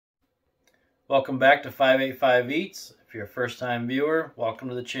Welcome back to 585 Eats. If you're a first-time viewer, welcome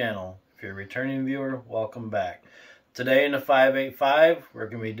to the channel. If you're a returning viewer, welcome back. Today in the 585, we're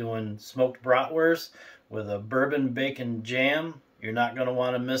going to be doing smoked bratwurst with a bourbon bacon jam. You're not going to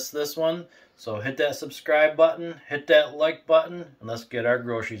want to miss this one. So hit that subscribe button, hit that like button, and let's get our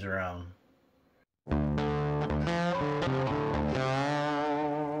groceries around.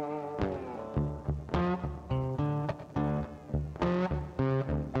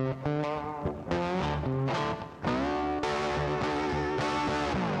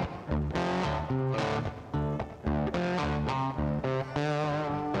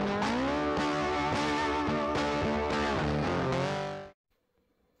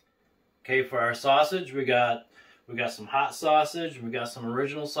 Okay, for our sausage, we got some hot sausage, we got some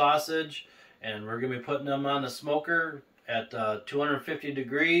original sausage, and we're gonna be putting them on the smoker at 250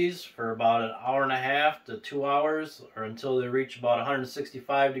 degrees for about an hour and a half to 2 hours, or until they reach about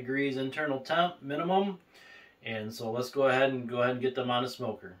 165 degrees internal temp minimum. And so let's go ahead and get them on the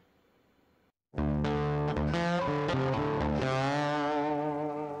smoker.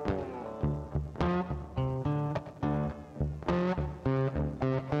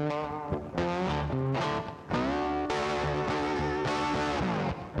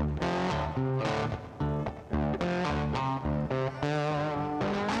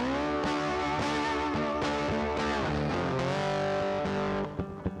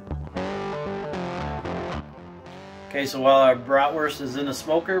 Okay, so while our bratwurst is in the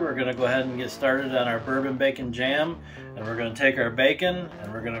smoker, we're going to go ahead and get started on our bourbon bacon jam. And we're going to take our bacon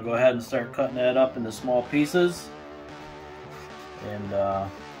and we're going to go ahead and start cutting that up into small pieces. And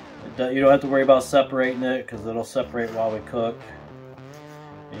you don't have to worry about separating it because it'll separate while we cook.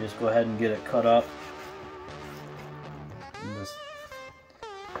 You just go ahead and get it cut up into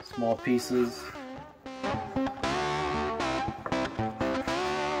small pieces.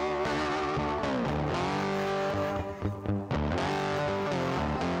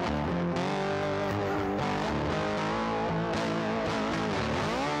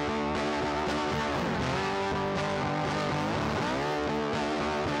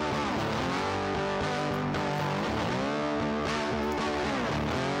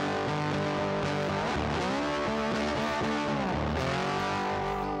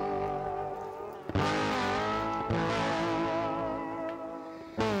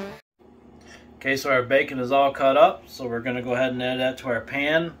 Okay, so our bacon is all cut up, so we're going to go ahead and add that to our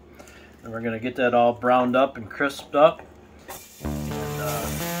pan, and we're going to get that all browned up and crisped up.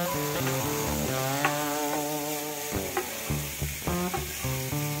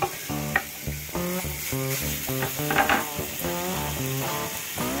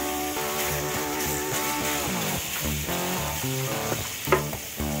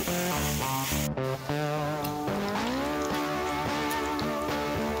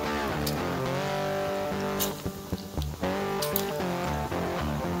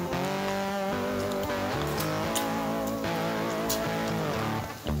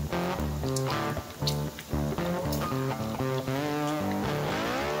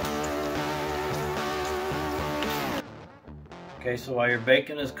 Okay, so while your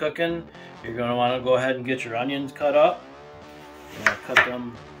bacon is cooking, you're going to want to go ahead and get your onions cut up. You're going to cut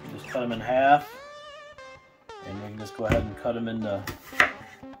them, just cut them in half. And you can just go ahead and cut them into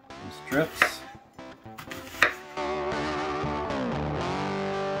strips.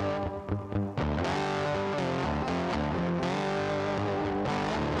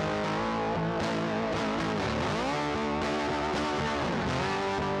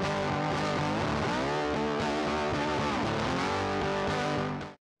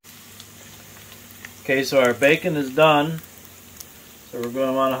 Okay, so our bacon is done, so we're going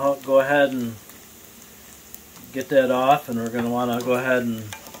to want to go ahead and get that off, and we're going to want to go ahead and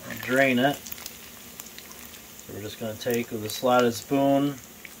drain it. So we're just going to take with a slotted spoon,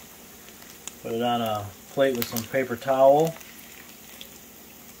 put it on a plate with some paper towel.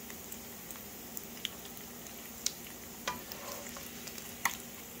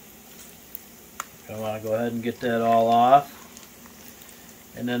 We're going to want to go ahead and get that all off.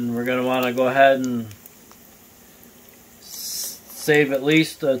 And then we're going to want to go ahead and save at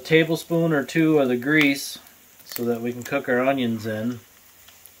least a tablespoon or two of the grease so that we can cook our onions in.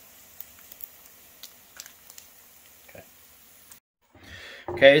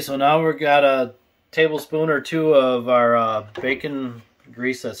 Okay, so now we've got a tablespoon or two of our bacon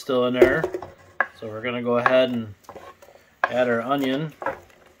grease that's still in there. So we're going to go ahead and add our onion.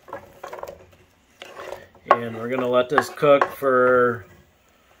 And we're going to let this cook for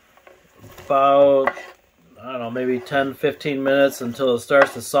about, I don't know, maybe 10-15 minutes until it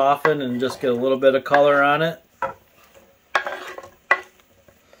starts to soften and just get a little bit of color on it.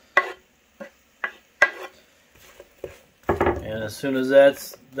 And as soon as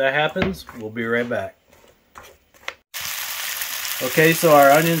that happens, we'll be right back. Okay, so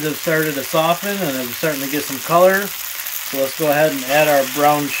our onions have started to soften and they're starting to get some color. So let's go ahead and add our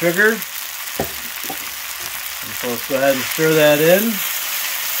brown sugar. And so let's go ahead and stir that in.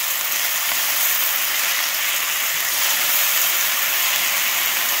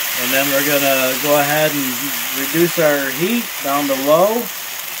 And then we're going to go ahead and reduce our heat down to low.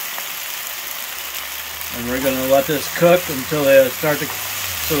 And we're going to let this cook until they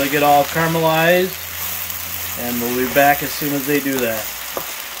get all caramelized. And we'll be back as soon as they do that.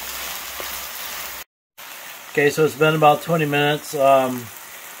 Okay, so it's been about 20 minutes.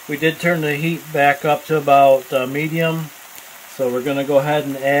 We did turn the heat back up to about medium. So we're going to go ahead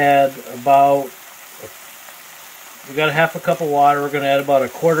and add about, we got a half a cup of water. We're going to add about a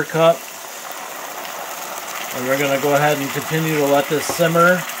quarter cup. And we're going to go ahead and continue to let this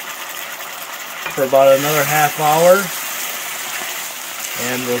simmer for about another half hour.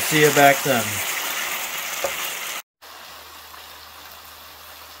 And we'll see you back then.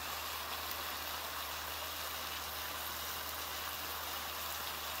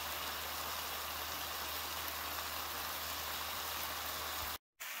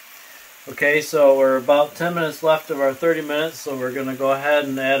 Okay, so we're about 10 minutes left of our 30 minutes, so we're going to go ahead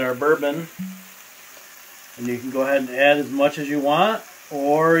and add our bourbon. And you can go ahead and add as much as you want,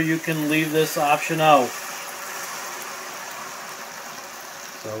 or you can leave this option out.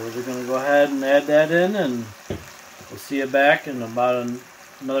 So we're just going to go ahead and add that in, and we'll see you back in about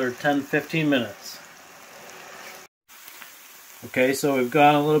another 10-15 minutes. Okay, so we've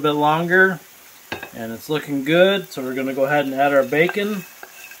gone a little bit longer, and it's looking good, so we're going to go ahead and add our bacon.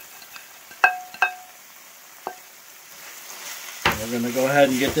 We're going to go ahead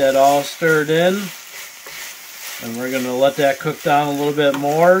and get that all stirred in, and we're going to let that cook down a little bit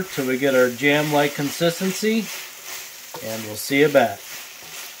more till we get our jam-like consistency, and we'll see you back.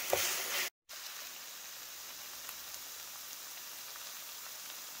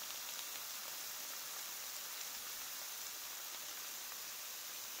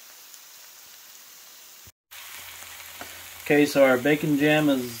 Okay, so our bacon jam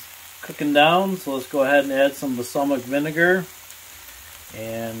is cooking down, so let's go ahead and add some balsamic vinegar.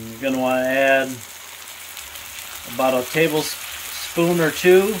 And you're going to want to add about a tablespoon or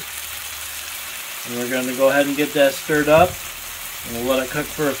two. And we're going to go ahead and get that stirred up. And we'll let it cook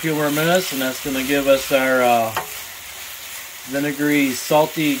for a few more minutes, and that's going to give us our vinegary,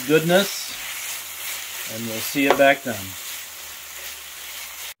 salty goodness. And we'll see you back then.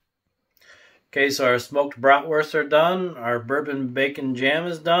 Okay, so our smoked bratwursts are done. Our bourbon bacon jam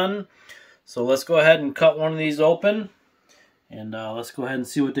is done. So let's go ahead and cut one of these open. And let's go ahead and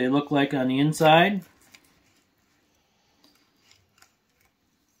see what they look like on the inside.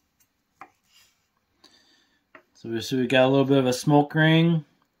 So we see we got a little bit of a smoke ring.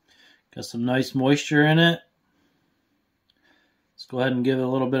 Got some nice moisture in it. Let's go ahead and give it a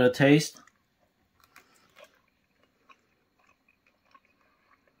little bit of taste.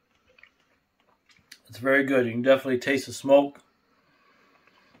 It's very good. You can definitely taste the smoke.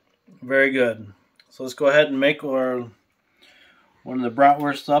 Very good. So let's go ahead and make one of the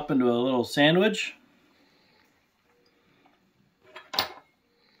bratwursts up into a little sandwich.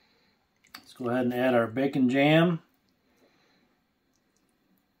 Let's go ahead and add our bacon jam.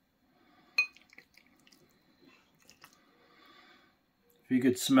 If you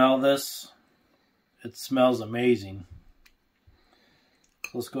could smell this, it smells amazing.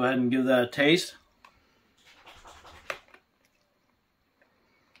 So let's go ahead and give that a taste.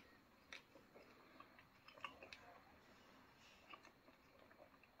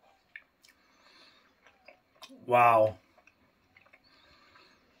 Wow.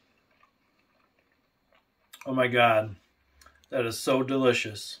 Oh my God. That is so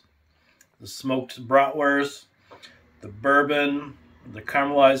delicious. The smoked bratwurst, the bourbon, the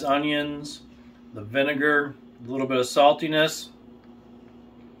caramelized onions, the vinegar, a little bit of saltiness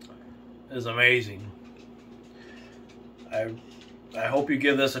is amazing. I hope you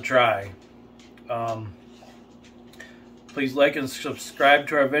give this a try. Please like and subscribe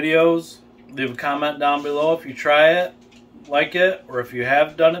to our videos. Leave a comment down below if you try it, like it, or if you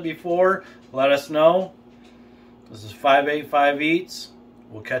have done it before, let us know. This is 585 Eats.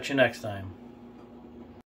 We'll catch you next time.